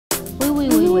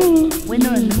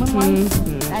winner in Limo one?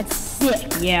 That's sick.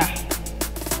 Yeah.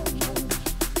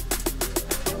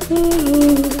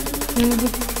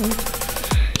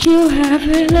 You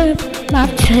haven't lived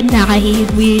life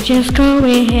tonight. We just go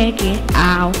and hang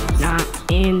out, not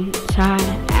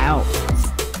inside out.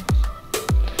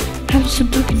 Have some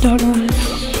Dunkin'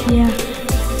 Donuts, yeah.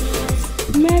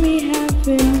 Maybe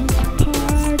having a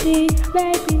party,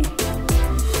 maybe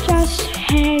just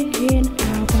hanging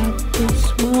out. But this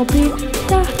will be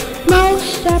the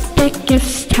most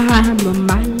epicest time of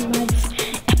my life.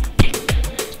 Epic,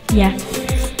 yeah.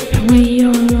 We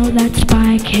all know that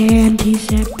Spy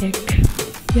Candy's epic,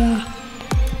 yeah.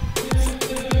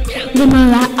 Limo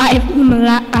life, limo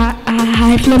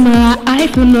life, limo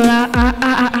life, limo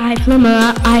life, limo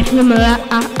life, limo life,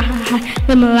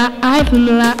 limo life,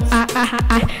 limo life,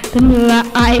 limo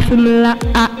life, limo life,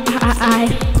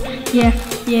 yeah,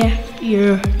 yeah,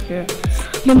 yeah, yeah.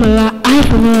 Limo life,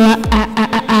 limo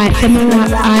life, limo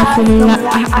life, limo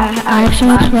life, so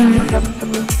it's right.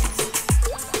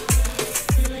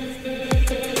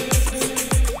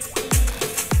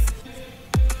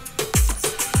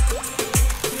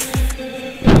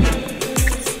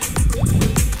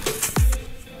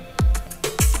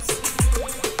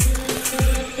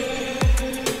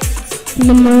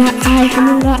 Limo life,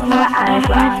 limo life,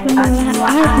 limo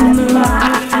life, limo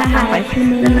life,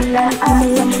 limo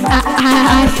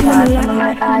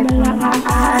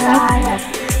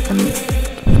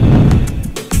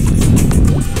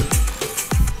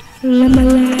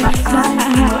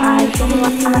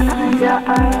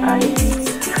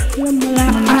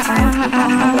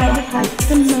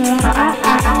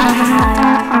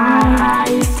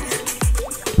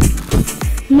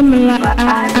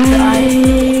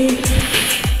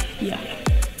yeah.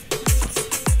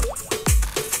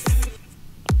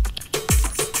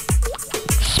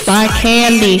 Spy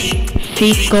Candy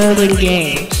feat Golden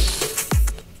Games.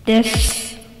 This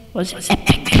was epic.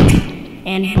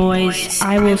 And boys,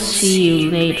 I will see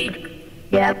you later.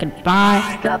 Yep.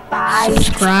 Goodbye.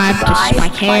 Subscribe to Spy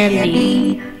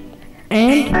Candy.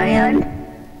 And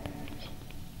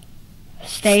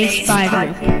stay spy.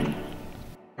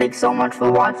 Thanks so much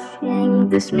for watching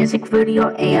this music video,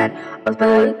 and by the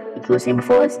way, like you were saying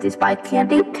before, it's this Spy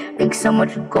Candy. Thanks so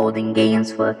much Golden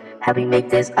Games for having me make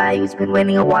this. I've been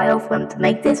waiting a while for him to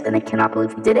make this, and I cannot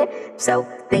believe he did it. So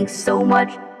thanks so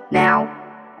much. Now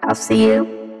I'll see you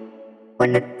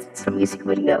when it's a music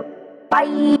video.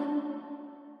 Bye.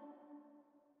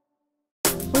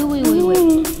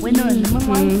 Wait. Winner in Limo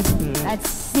one? That's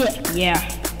sick. Yeah.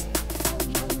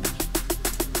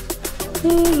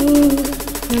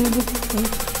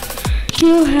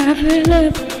 You haven't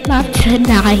lived life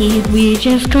tonight. We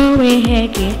just go and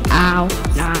hang out,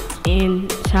 not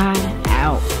inside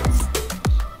out.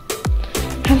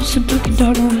 Have some Dunkin'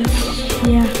 Donuts,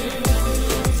 yeah.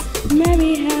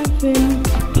 Maybe having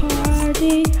a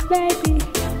party, maybe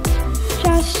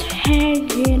just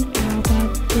hanging out. But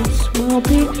this will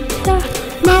be the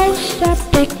most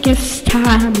epicest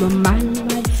time of my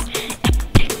life.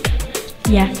 Epic,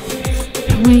 yeah.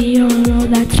 We all know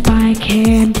that Spy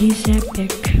Candy's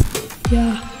epic,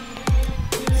 yeah.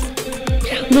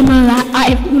 Limo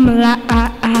life, limo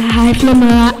life, limo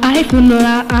life, limo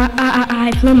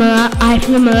life, limo life,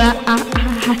 limo life,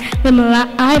 limo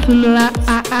life, limo life,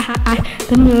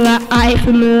 limo life,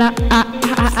 limo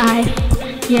life,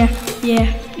 yeah, yeah,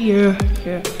 yeah,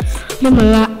 yeah. Limo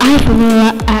life, limo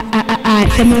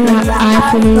life, limo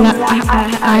life, limo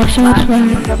life, so it's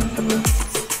right.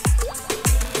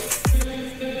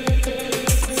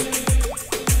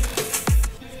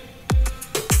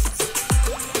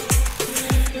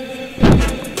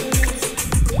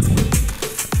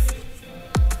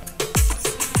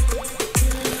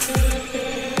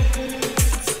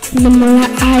 Limo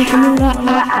life, limo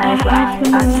life,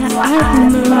 limo life,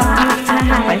 limo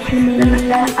life, limo life,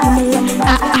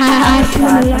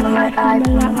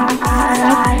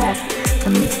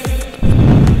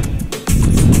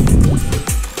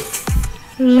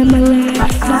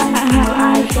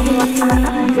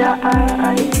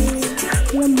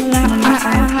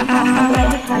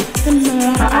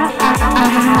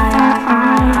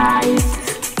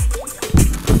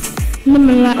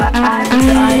 limo life.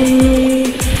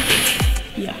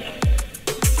 Yeah.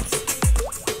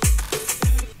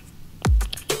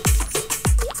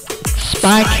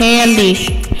 Spy Candy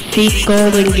feat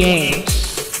Golden Games.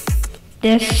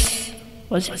 This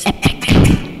was epic.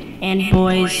 And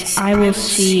boys, I will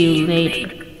see you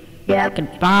later. Yep.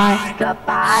 Goodbye.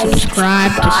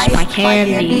 Subscribe to Spy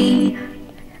Candy.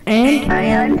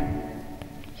 And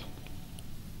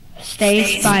stay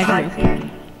spy.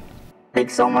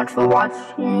 Thanks so much for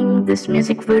watching this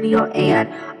music video, and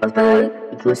as you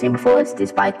were saying before,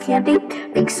 this by Candy.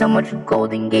 Thanks so much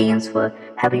Golden Games for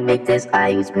having made this.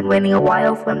 I've been waiting a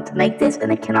while for him to make this,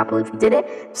 and I cannot believe he did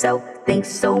it. So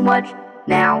thanks so much.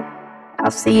 Now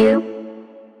I'll see you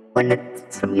when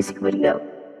it's a music video.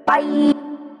 Bye.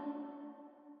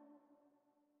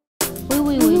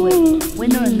 Wait.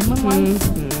 Winner in number one?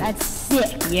 That's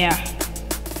sick. Yeah.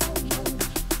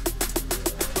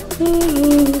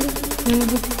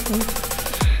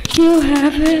 You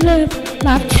haven't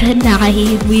left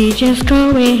tonight. We just go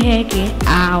and hang it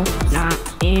out, not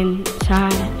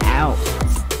inside out.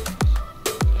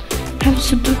 Have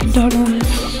some Dunkin'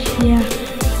 Donuts, yeah.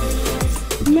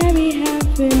 Maybe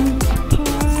having a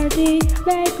party,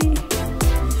 maybe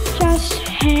just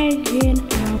hanging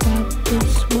out. But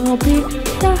this will be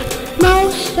the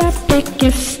most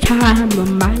epicest time of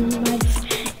my life.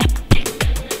 Epic,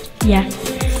 yeah.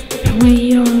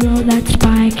 We all know that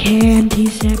Spy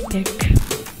Candy's epic,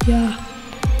 yeah.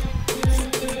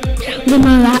 Live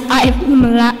my life, live my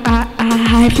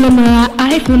life, live my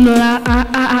life, live my life,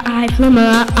 live my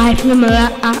life, live my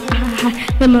life,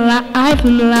 live my life,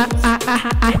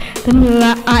 live my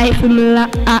life, live my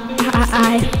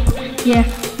life, yeah.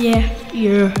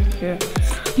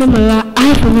 Live my life,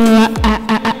 live my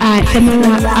life, live my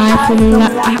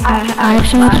life,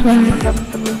 so it's right.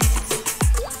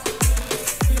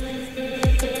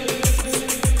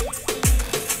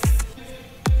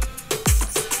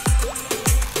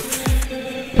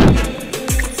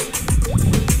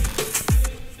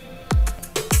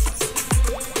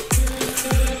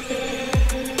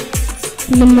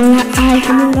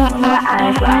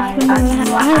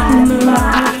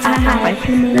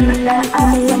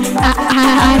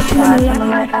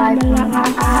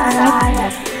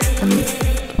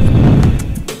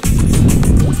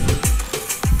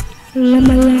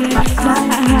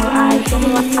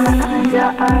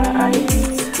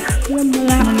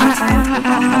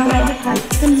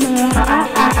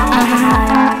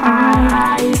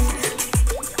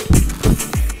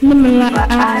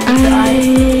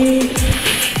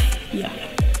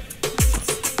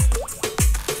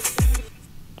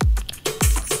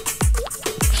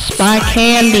 Spy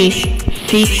Candy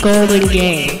feat Golden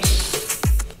Games.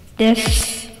 This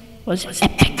was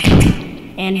epic.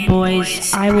 And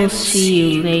boys, I will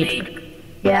see you later.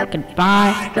 Yep.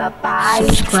 Goodbye. Goodbye.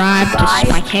 Subscribe to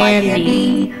Spy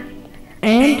Candy.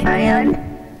 And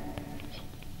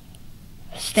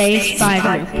stay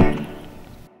spy.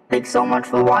 Thanks so much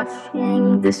for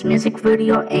watching this music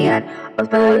video, and as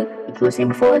you were saying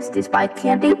before, this by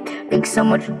Candy. Thanks so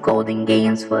much Golden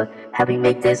Games for having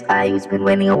made this. I've been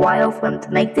waiting a while for him to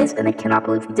make this, and I cannot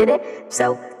believe he did it.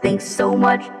 So thanks so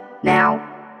much. Now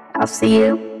I'll see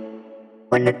you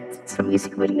when it's a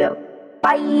music video.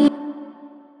 Bye.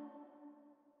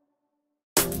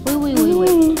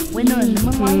 Wait. Winner in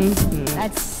number one?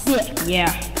 That's sick.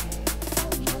 Yeah.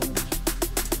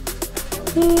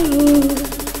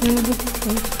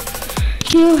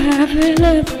 You haven't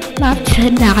left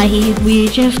tonight. We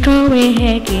just go and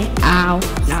hang it out,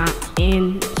 not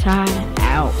inside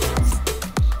out.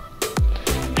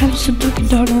 Have some Dunkin'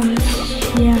 Donuts,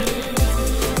 yeah.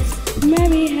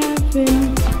 Maybe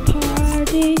having a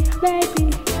party, maybe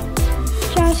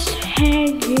just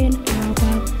hanging out.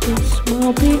 But this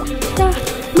will be the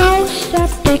most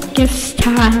epicest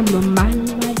time of my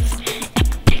life.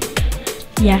 Epic,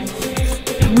 yeah.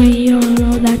 We all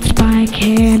know that Spy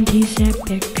Candy's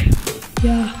epic,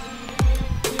 yeah.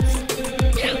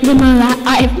 Live my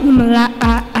life, live my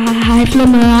life, live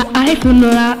my life, live my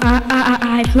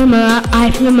life, live my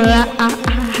life, live my life,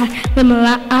 live my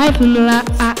life,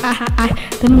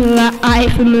 live my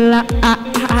life, live my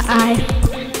life,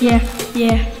 yeah.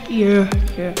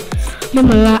 Live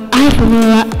my life, live my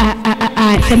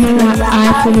life, live my life,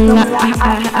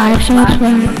 so it's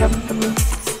right.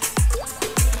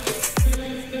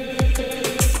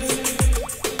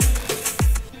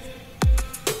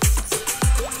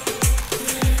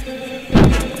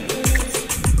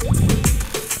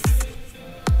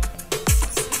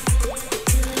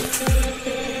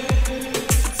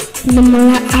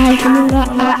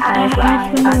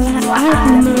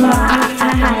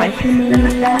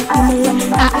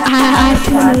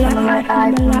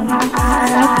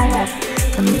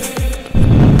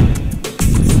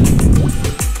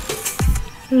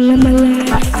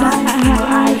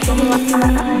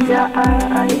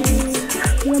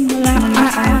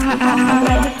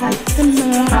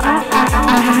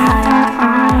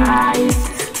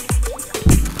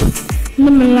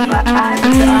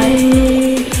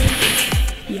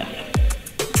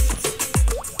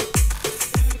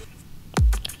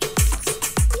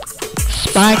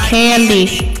 Spy Candy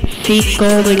feat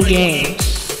Golden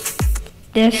Games.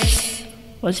 This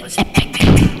was epic.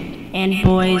 And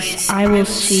boys, I will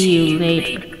see you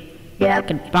later. Yep.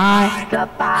 Goodbye.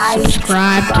 Goodbye.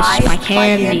 Subscribe to Spy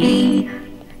Candy.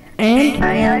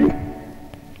 And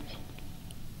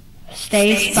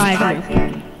stay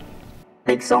spider.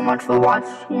 Thanks so much for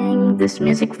watching this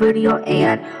music video,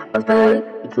 and as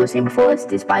you were saying before, it's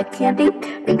this Spy Candy.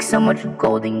 Thanks so much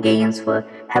Golden Games for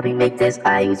having made this.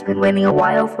 I've been waiting a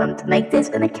while for him to make this,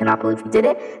 and I cannot believe he did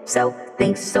it. So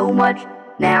thanks so much.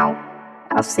 Now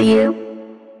I'll see you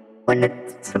when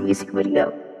it's a music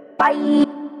video. Bye.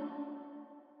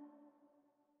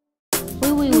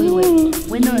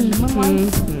 Wait, no, number one?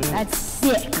 That's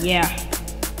sick. Yeah.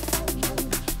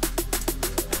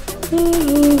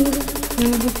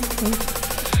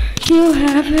 You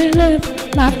haven't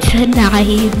lived life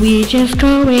tonight. We just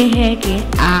go and hang it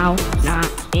out, not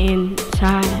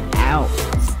inside out.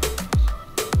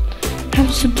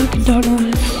 Have some Dunkin'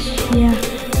 Donuts, yeah.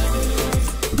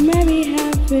 Maybe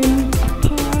having a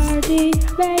party,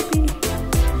 maybe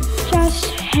just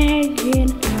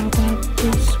hanging out. But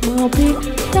this will be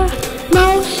the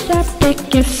most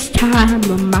epicest time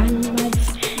of my life.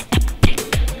 Epic,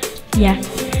 yeah.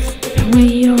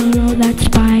 We all know that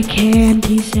Spy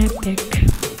Candy's epic,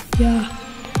 yeah.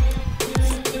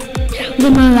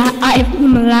 Limo life,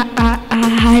 limo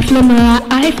life, limo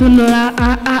life, limo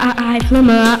life,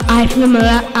 limo life, limo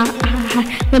life,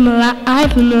 limo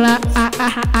life, limo life,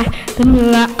 limo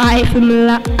life, limo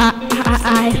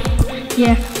life,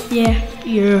 yeah, yeah,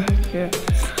 yeah, yeah.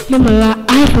 Limo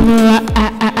life, limo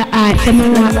life, limo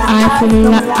life, limo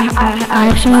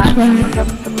life,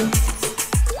 subscribe.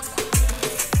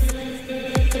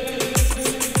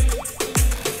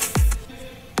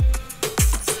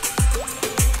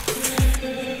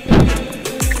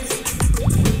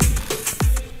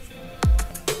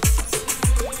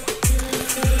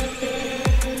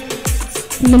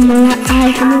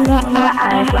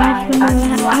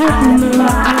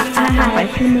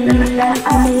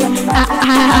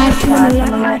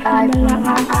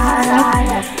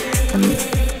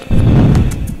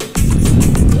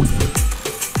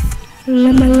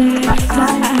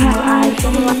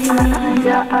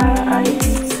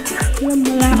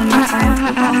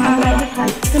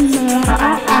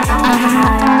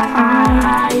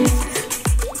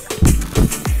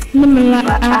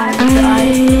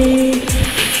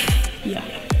 Yeah.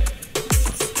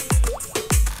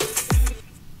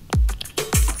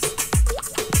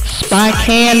 Spy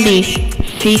Candy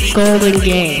feat Golden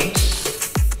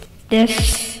Games.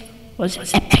 This was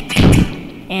epic.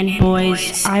 And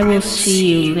boys, I will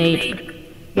see you later.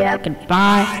 Yep.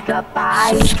 Goodbye.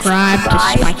 Goodbye. Subscribe to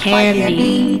Spy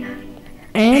Candy.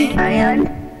 And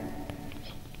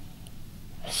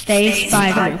stay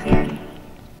spider.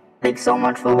 Thanks so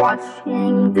much for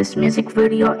watching this music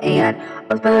video, and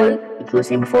as you were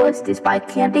saying before, it's this Spy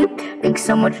Candy. Thanks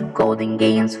so much Golden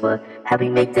Games for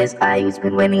having made this. I've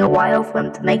been waiting a while for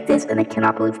him to make this, and I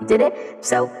cannot believe he did it.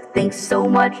 So thanks so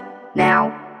much.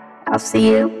 Now I'll see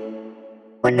you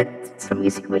when it's a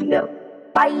music video.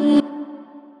 Bye.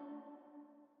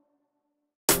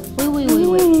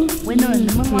 Wait, no,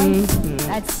 number one?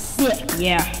 That's sick.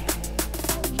 Yeah.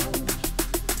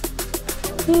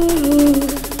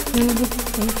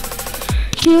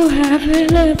 You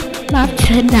haven't lived life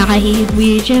tonight.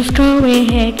 We just go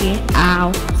and hang it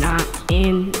out, not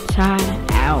inside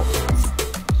out.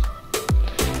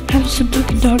 Have some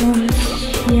Dunkin' Donuts,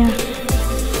 yeah.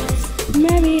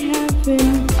 Maybe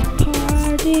having a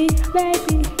party,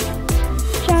 maybe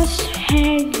just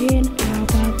hanging out.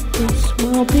 But this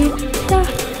will be the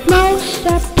most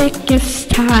epicest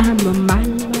time of my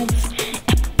life.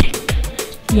 Epic,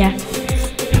 yeah.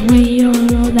 We all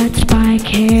know that Spy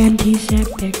Candy's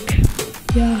epic,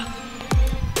 yeah.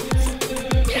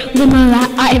 Limo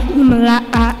life, limo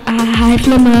life,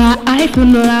 limo life,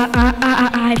 limo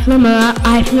life, limo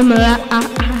life, limo life,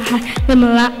 limo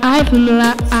life, limo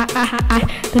life,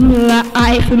 limo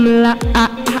life, limo life,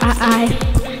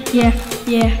 yeah,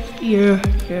 yeah, yeah,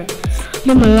 yeah.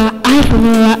 Limo life,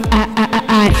 limo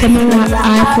life, limo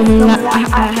life, limo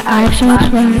life,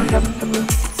 subscribe.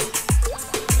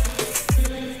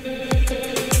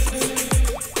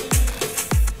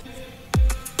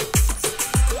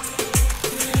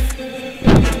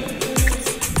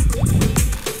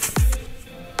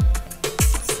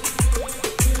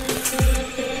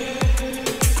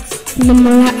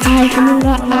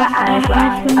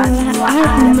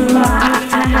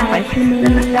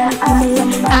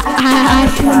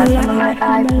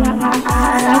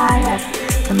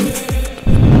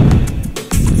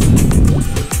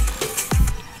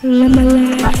 Live my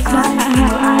life.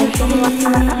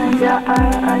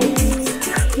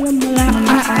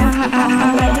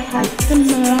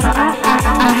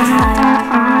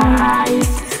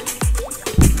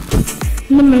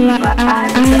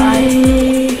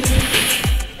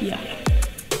 Yeah.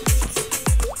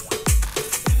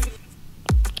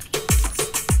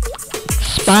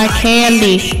 Spy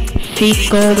Candy feat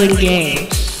Golden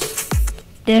Games.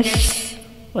 This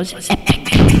was epic.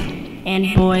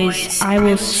 And boys, I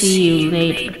will see you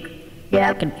later.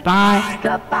 Yep. Goodbye.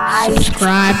 Goodbye.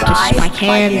 Subscribe to Spy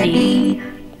Candy.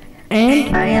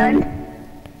 And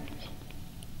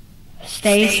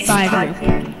stay spy.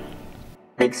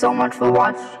 Thanks so much for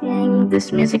watching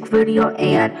this music video,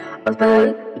 and as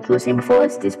like you were saying before,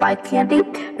 it's this by Candy.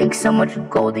 Thanks so much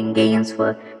Golden Games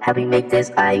for having made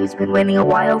this. I've been waiting a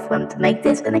while for him to make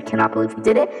this, and I cannot believe he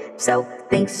did it. So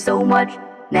thanks so much.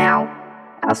 Now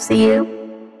I'll see you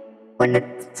when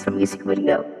it's a music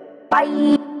video.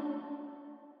 Bye.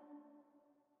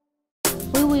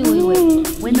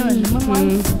 Wait, no,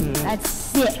 that's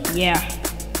sick. Yeah.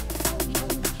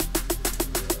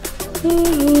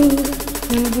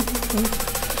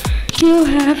 You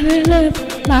haven't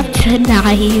lived life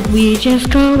tonight. We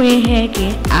just go and hang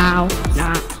it out,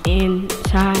 not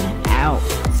inside out.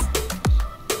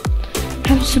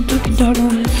 Have some Dunkin'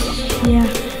 Donuts, yeah.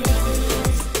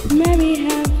 Maybe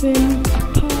having a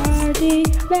party,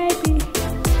 maybe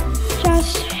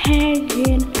just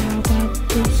hanging out. But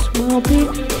this will be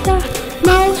the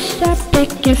most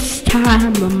epicest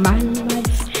time of my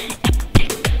life.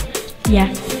 Epic,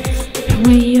 yeah.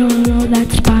 We all know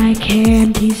that Spy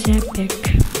Candy's epic,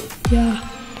 yeah.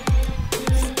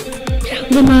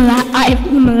 Live my life,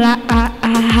 live my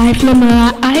life, live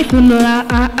my life, live my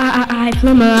life,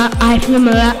 live my life, live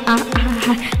my life,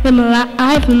 live my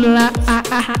life, live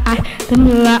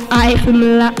my life, live my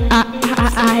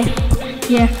life,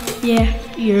 yeah, yeah,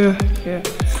 yeah, yeah.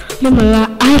 Live my life,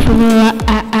 live my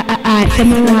life, live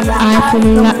my life, live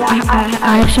my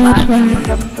life, so it's fun.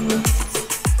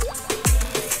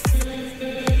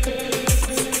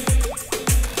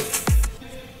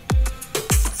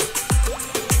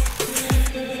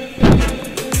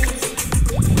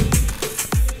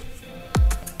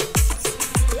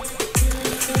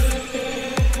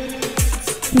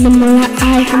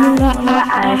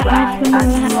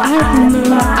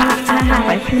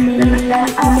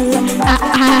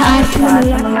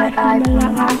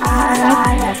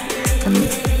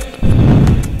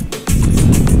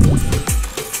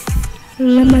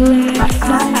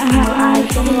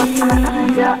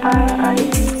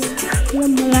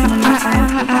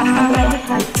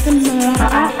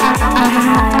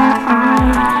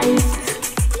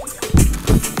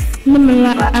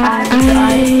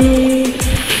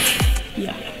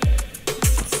 Yeah.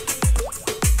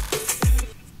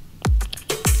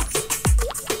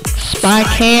 Spy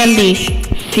Candy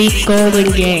feat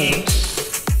Golden Games.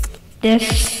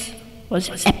 This was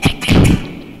epic.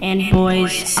 And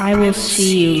boys, I will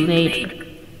see you later.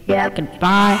 Yep.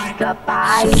 Goodbye.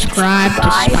 Goodbye. Subscribe to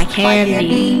Spy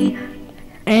Candy.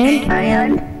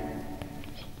 And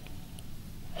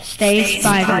stay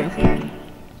spy.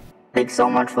 Thanks so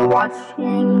much for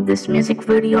watching this music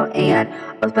video, and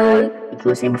as like you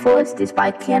were saying before, it's this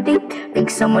by Candy.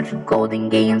 Thanks so much Golden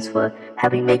Games for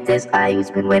having made this.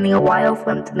 I've been waiting a while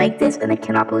for him to make this, and I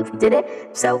cannot believe he did it.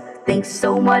 So thanks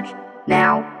so much.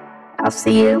 Now I'll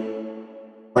see you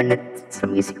when it's a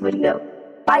music video.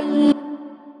 Bye.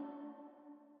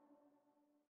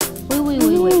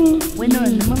 Wait, no,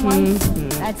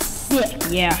 that's sick.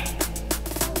 Yeah.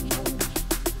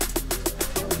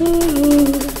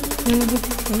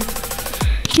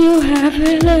 You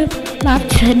haven't lived life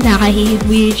tonight.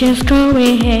 We just go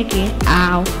and hang it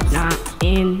out, not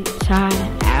inside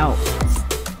out.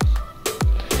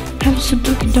 Have some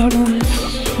Dunkin'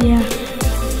 Donuts, yeah.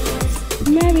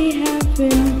 Maybe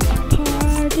having a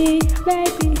party,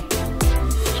 maybe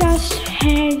just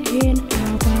hanging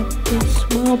out. But this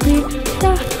will be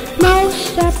the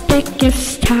most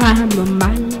epicest time of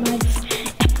my life.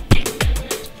 Epic,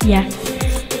 yeah.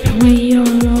 We all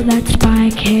know that Spy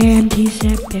Candy's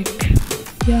epic,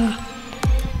 yeah.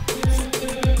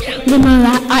 Live my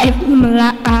life, live my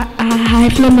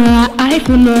life, live my life,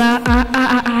 live my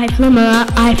life, live my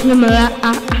life, live my life,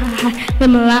 live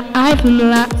my life, live my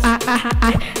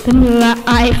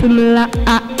life, live my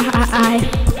life,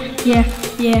 yeah,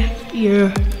 yeah, yeah,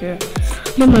 yeah.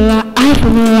 Live my life,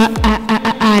 live my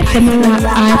life, live my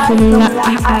life, live my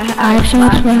life, so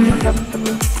it's fun.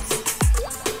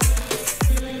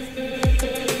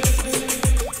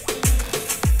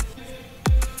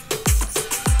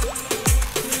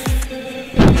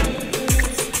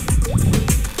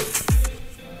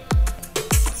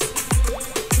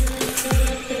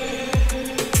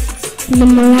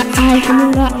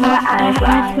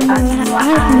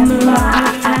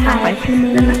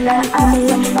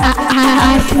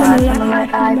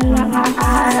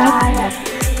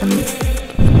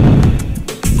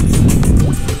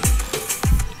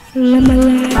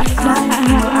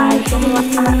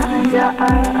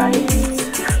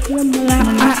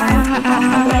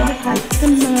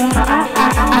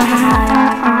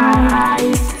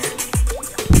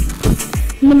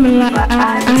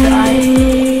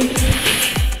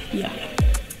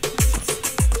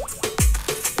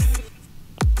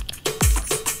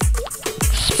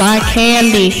 Spy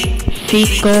Candy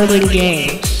feat Golden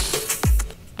Games.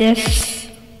 This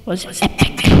was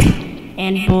epic.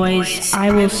 And boys, I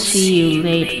will see you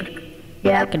later.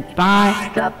 Yep.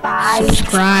 Goodbye. Goodbye.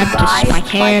 Subscribe to Spy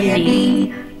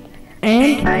Candy.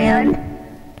 And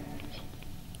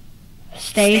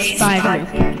stay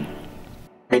spy.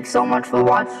 Thanks so much for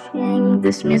watching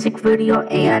this music video,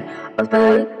 and by the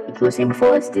way, like you were saying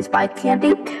before, it's this Spy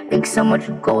Candy. Thanks so much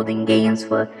Golden Games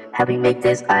for having made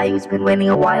this. I've been waiting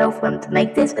a while for him to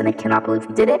make this, and I cannot believe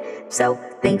he did it. So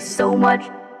thanks so much.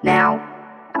 Now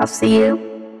I'll see you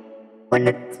when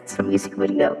it's a music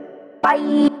video.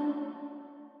 Bye.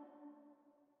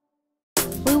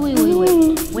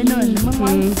 Wait, no,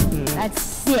 Limo. That's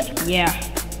sick. Yeah.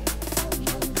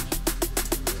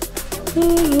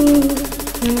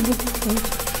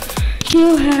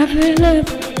 You haven't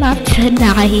lived life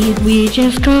tonight. We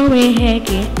just go and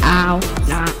get out,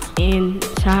 not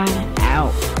inside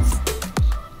out.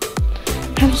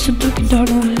 Have some Dunkin'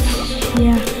 Donuts,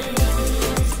 yeah.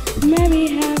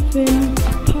 Maybe having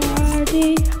a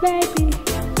party, maybe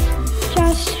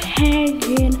just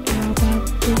hanging out. But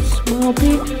this will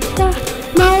be the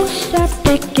most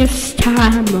epicest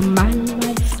time of my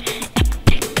life.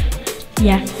 Epic,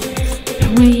 yeah.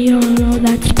 We all know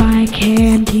that Spy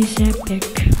Candy's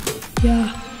epic,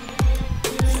 yeah.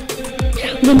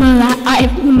 Limo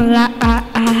life, Limo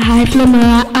life, Limo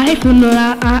life, Limo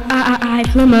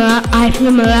life, Limo life,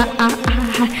 Limo life,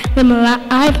 Limo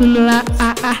life,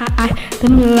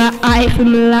 Limo life,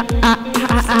 Limo life,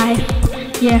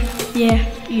 yeah.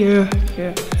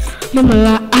 Limo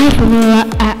life, Limo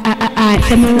life,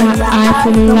 Limo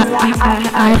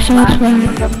life, subscribe.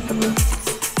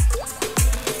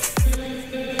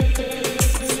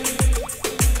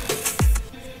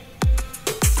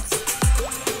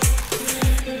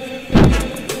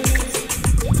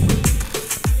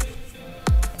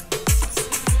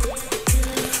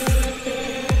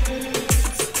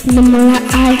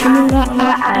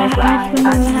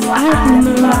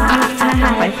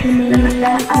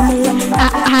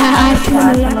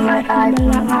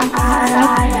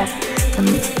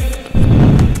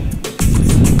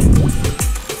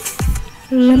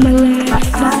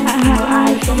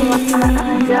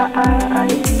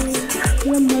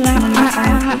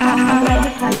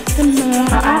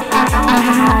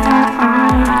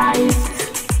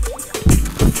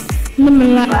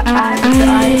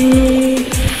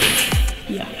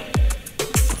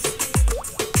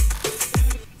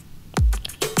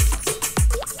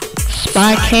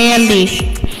 Spy Candy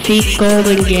feat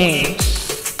Golden Games.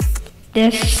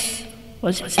 This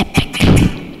was epic.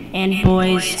 And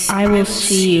boys, I will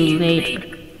see you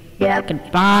later. Yep.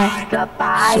 Goodbye.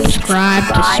 Goodbye. Subscribe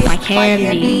to Spy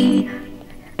Candy.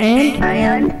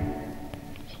 And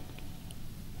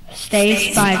stay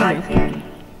spy.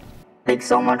 Thanks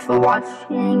so much for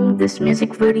watching this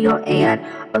music video, and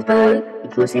by the way,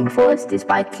 like you were saying before, it's this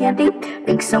Spy Candy.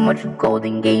 Thanks so much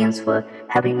Golden Games for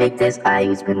having made this.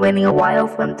 I've been waiting a while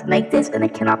for him to make this, and I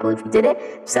cannot believe he did it.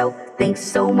 So thanks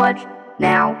so much.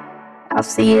 Now I'll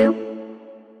see you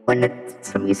when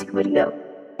it's a music video.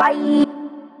 Bye.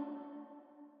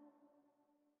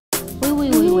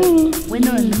 Wait,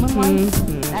 no, Limo.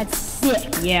 That's sick.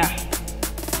 Yeah.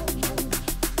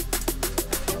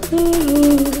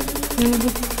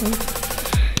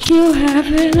 You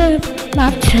haven't lived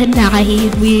life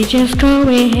tonight. We just go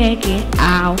and get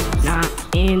out, not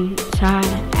inside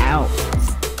out.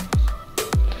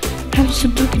 Have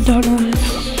some Dunkin'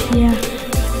 Donuts, yeah.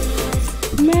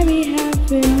 Maybe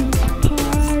having a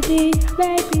party,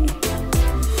 maybe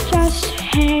just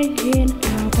hanging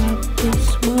out. But this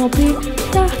will be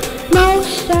the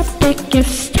most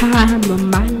epicest time of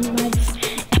my life.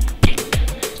 Epic,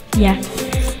 yeah.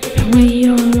 We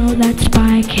all know that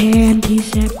Spy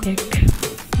Candy's epic,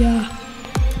 yeah.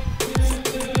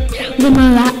 Limo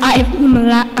life, Limo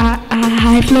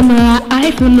life, Limo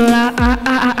life, Limo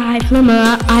life, Limo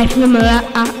life, Limo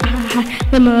life,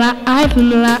 Limo life,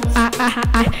 Limo life,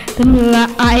 Limo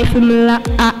life, Limo life,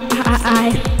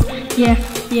 yeah.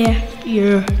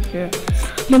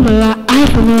 Limo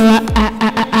life, Limo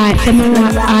life.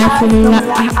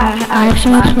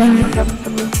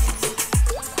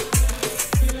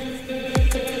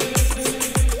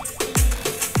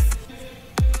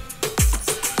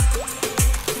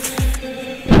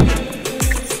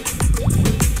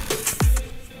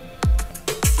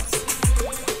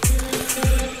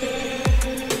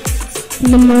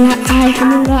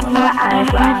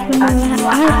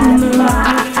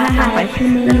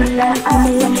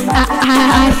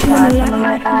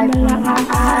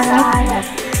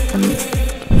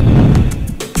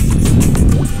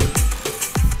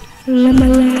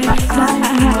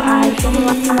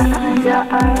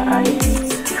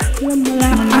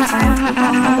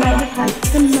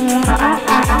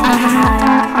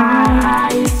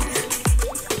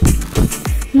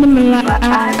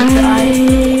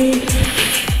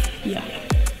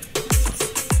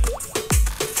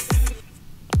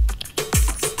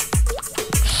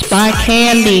 Spy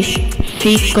Candy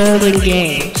feat Golden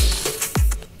Games.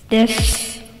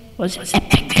 This was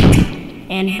epic.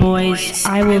 And boys,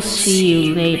 I will see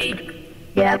you later.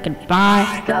 Yep.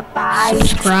 Goodbye. Goodbye.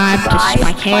 Subscribe to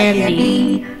Spy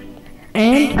Candy.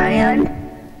 And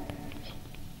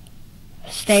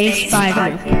stay spy.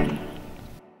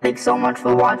 Thanks so much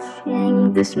for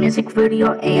watching this music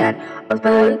video, and as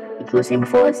you were saying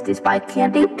before, it's this Spy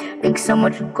Candy. Thanks so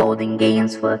much Golden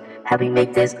Games for having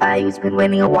made this. I've been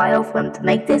waiting a while for him to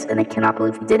make this, and I cannot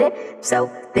believe he did it. So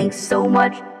thanks so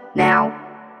much. Now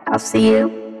I'll see you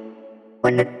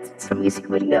when it's a music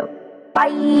video.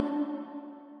 Bye.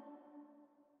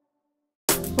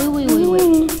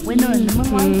 Wait. Winner number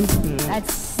one.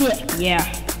 That's sick. Yeah.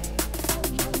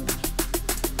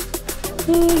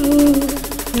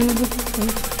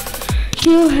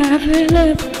 You haven't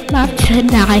lived life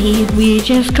tonight. We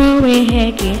just go and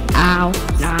hang it out,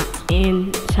 not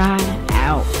inside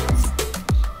out.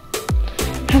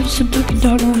 Have some Dunkin'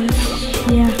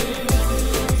 Donuts, yeah.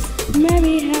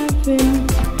 Maybe having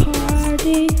a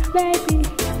party, maybe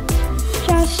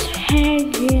just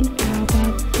hanging out.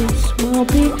 But this will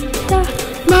be the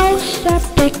most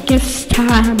epicest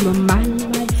time of my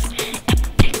life.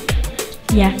 Epic,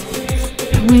 yeah.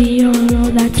 We all know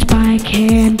that Spy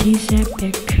Candy's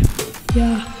epic,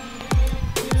 yeah.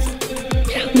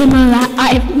 Live my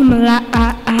life, live my life,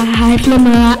 live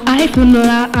my life, live my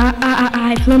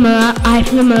life, live my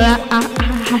life, live my life,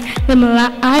 live my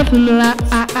life, live my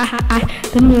life,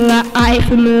 live my life,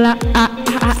 live my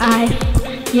life,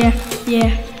 yeah.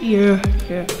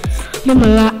 Live my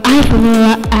life, live my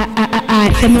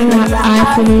life, live my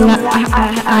life, live my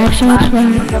life,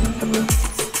 subscribe.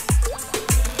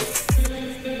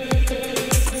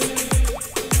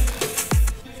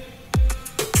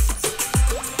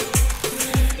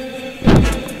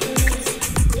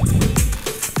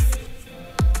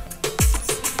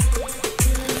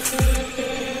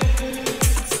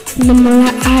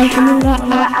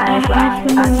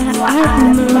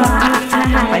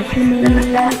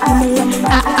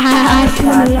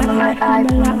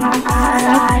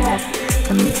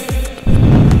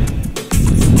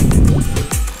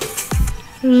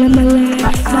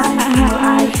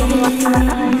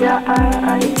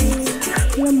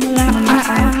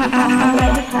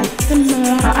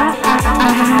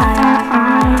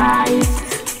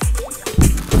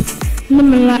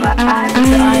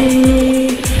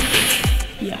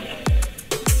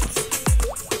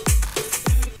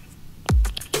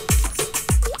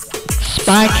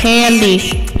 Spy Candy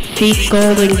feat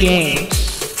Golden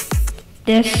Games.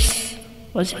 This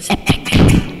was epic.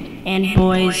 And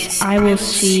boys, I will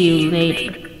see you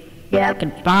later. Yep.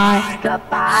 Goodbye.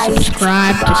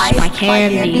 Subscribe to Spy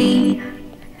Candy.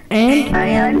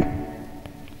 And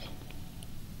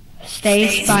stay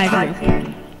spy.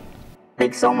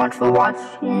 Thanks so much for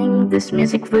watching this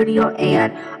music video,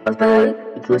 and as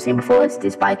you were saying before, it's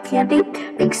this Spy Candy.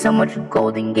 Thanks so much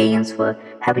Golden Games for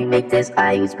having made this.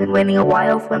 I've been waiting a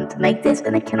while for him to make this,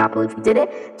 and I cannot believe he did it.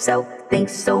 So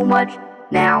thanks so much.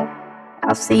 Now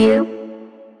I'll see you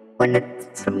when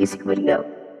it's a music video.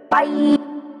 Bye.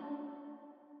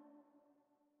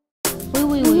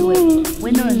 Wait.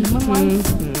 Winner number one.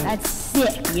 That's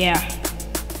sick. Yeah.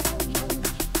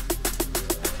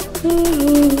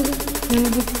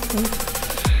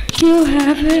 You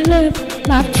haven't lived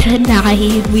life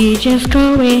tonight. We just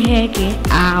go and hang it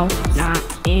out, not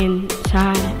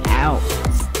inside out.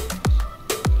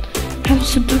 Have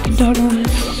some Dunkin'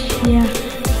 Donuts, yeah.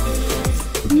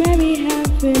 Maybe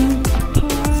having a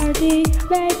party,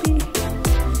 maybe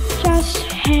just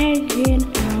hanging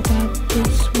out. But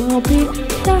this will be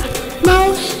the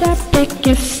most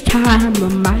epicest time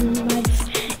of my life.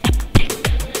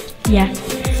 Epic, yeah.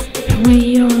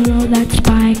 We all know that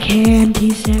Spy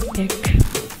Candy's epic,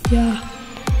 yeah.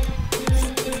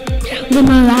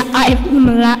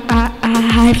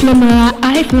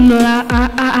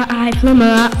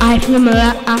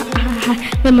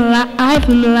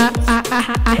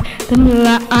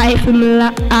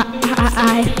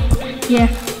 Yeah,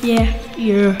 yeah,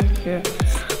 yeah, yeah.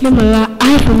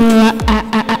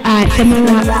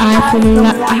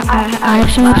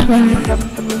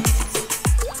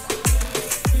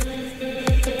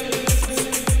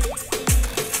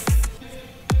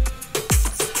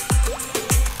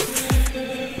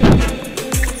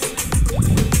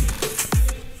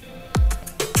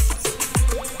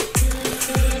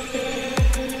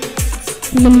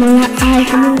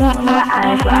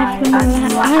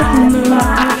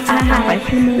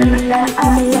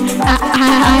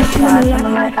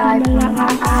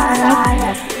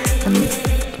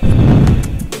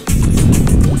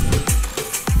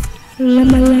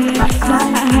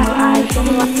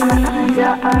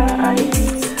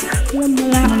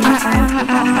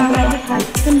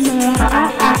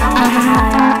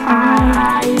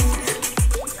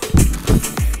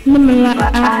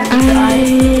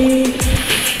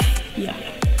 Yeah.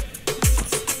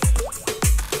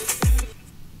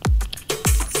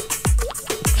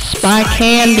 Spy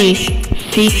Candy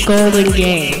feat Golden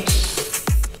Gamez.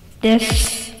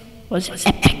 This was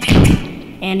epic.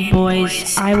 And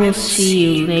boys, I will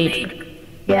see you later.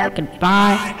 Yep.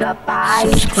 Goodbye. Goodbye.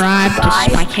 Subscribe to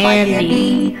Spy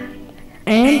Candy.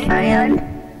 And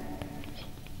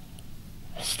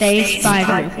stay spy.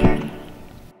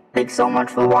 Thanks so much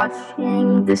for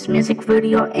watching this music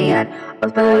video, and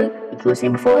as I was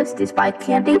saying before, it's Spy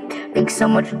Candy. Thanks so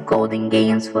much Golden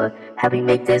Gamez for having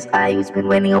made this. I've been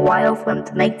waiting a while for him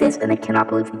to make this, and I cannot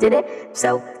believe he did it.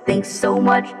 So thanks so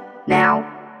much. Now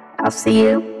I'll see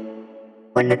you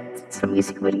when it's a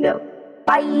music video.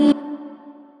 Bye.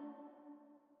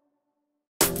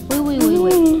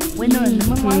 Wait, no,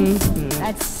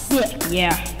 that's sick.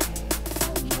 Yeah.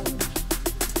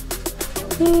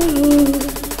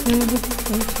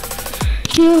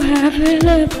 You haven't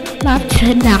lived life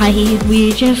tonight.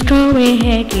 We just go and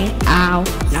hang it out,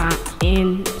 not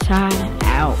inside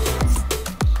out.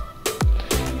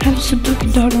 Have some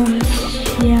Dunkin'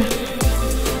 Donuts, yeah.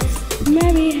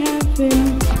 Maybe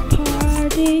having a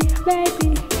party,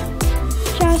 maybe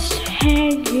just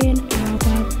hanging out.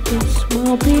 But this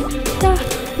will be the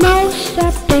most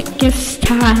epicest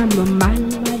time of my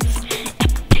life.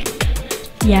 Epic,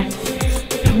 yeah.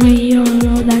 We all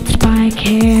know that Spy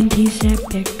Candy's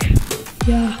epic,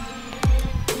 yeah.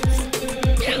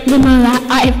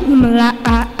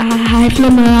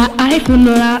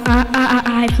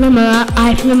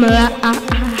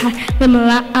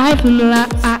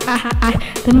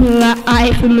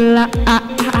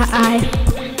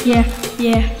 Yeah,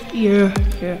 yeah, yeah,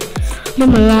 yeah.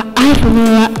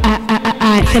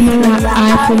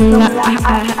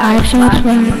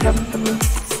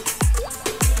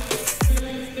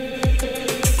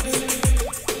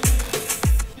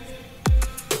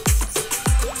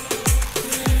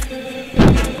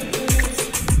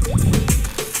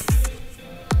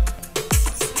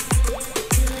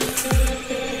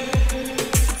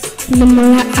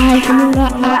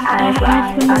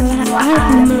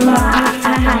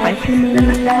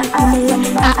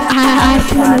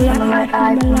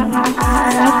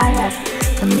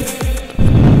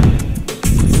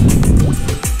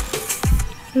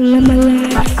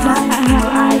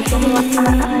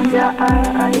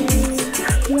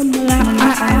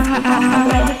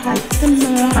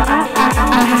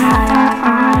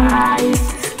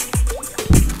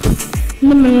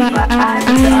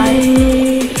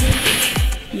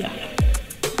 Yeah.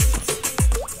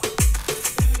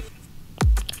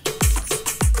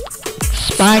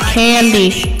 Spy Candy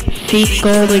feat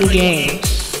Golden Gamez.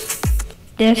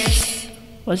 This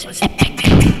was epic.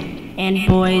 And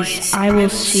boys, I will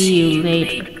see you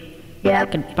later.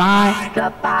 Yep. Goodbye.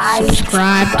 Goodbye.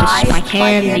 Subscribe to Spy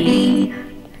Candy.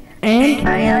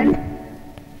 And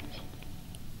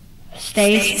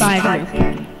stay spy.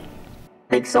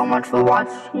 Thanks so much for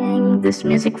watching this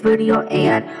music video,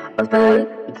 and as I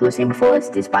was saying before, it's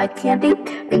Spy Candy.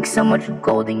 Thanks so much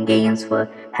Golden Gamez for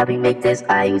having made this.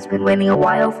 I've been waiting a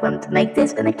while for him to make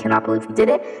this, and I cannot believe he did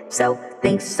it. So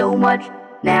thanks so much.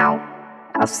 Now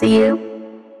I'll see you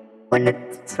when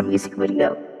it's a music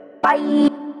video. Bye.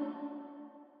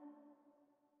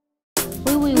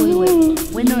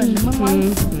 Wait, no,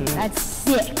 that's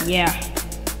sick. Yeah.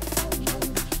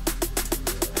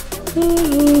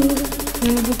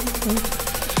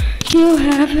 You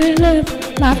haven't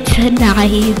lived life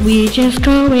tonight. We just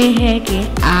go and hang it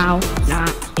out,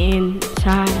 not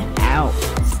inside out.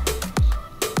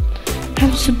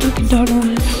 Have some Dunkin'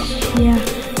 Donuts, yeah.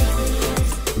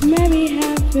 Maybe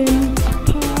having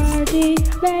party,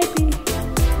 baby.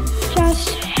 Just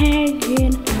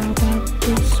hanging out, but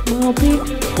this will be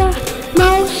the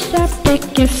most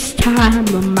epicest time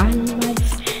of my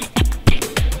life.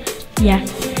 Epic, yeah.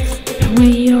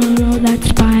 We all know that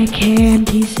spy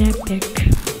candy's epic,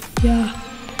 yeah.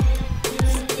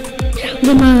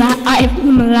 Limo life,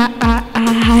 limo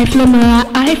life, limo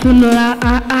life, limo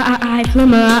life,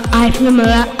 limo life, limo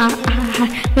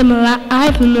life, limo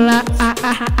life,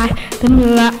 limo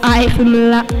life, limo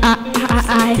life,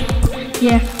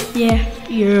 yeah, yeah,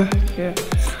 yeah, yeah.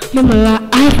 Limo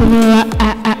life, limo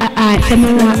life,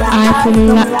 limo life,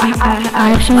 limo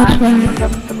life, so it's fun.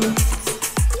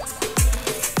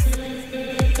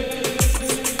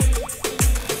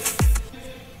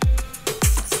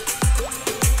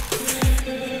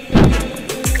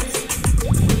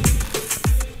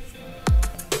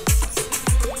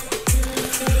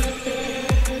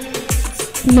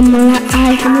 Limo life,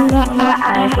 limo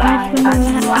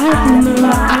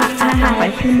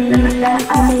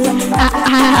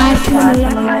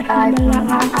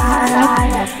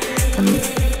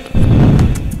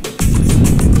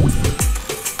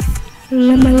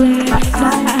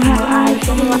life,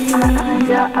 limo life,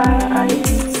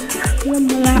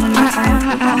 limo life,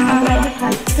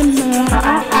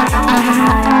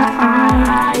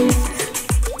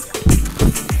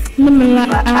 limo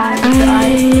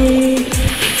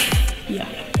yeah.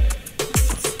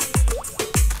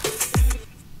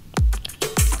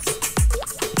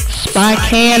 Spy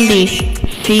Candy,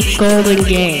 feet golden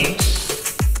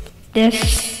games.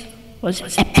 This was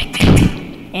epic.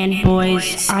 And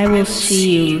boys, I will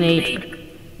see you later.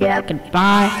 Yep.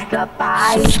 Goodbye.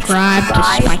 Goodbye. Subscribe to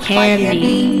Spy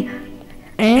Candy.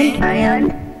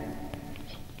 And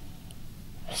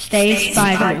stay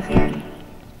spider.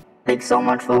 Thanks so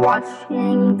much for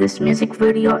watching this music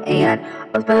video, and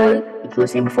as I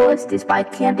was saying before, it's this by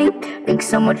Candy. Thanks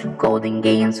so much Golden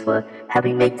Games for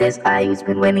having me make this. I've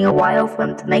been waiting a while for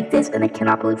him to make this, and I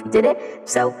cannot believe he did it.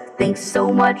 So thanks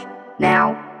so much.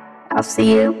 Now I'll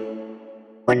see you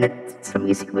when it's a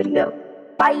music video.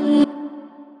 Bye.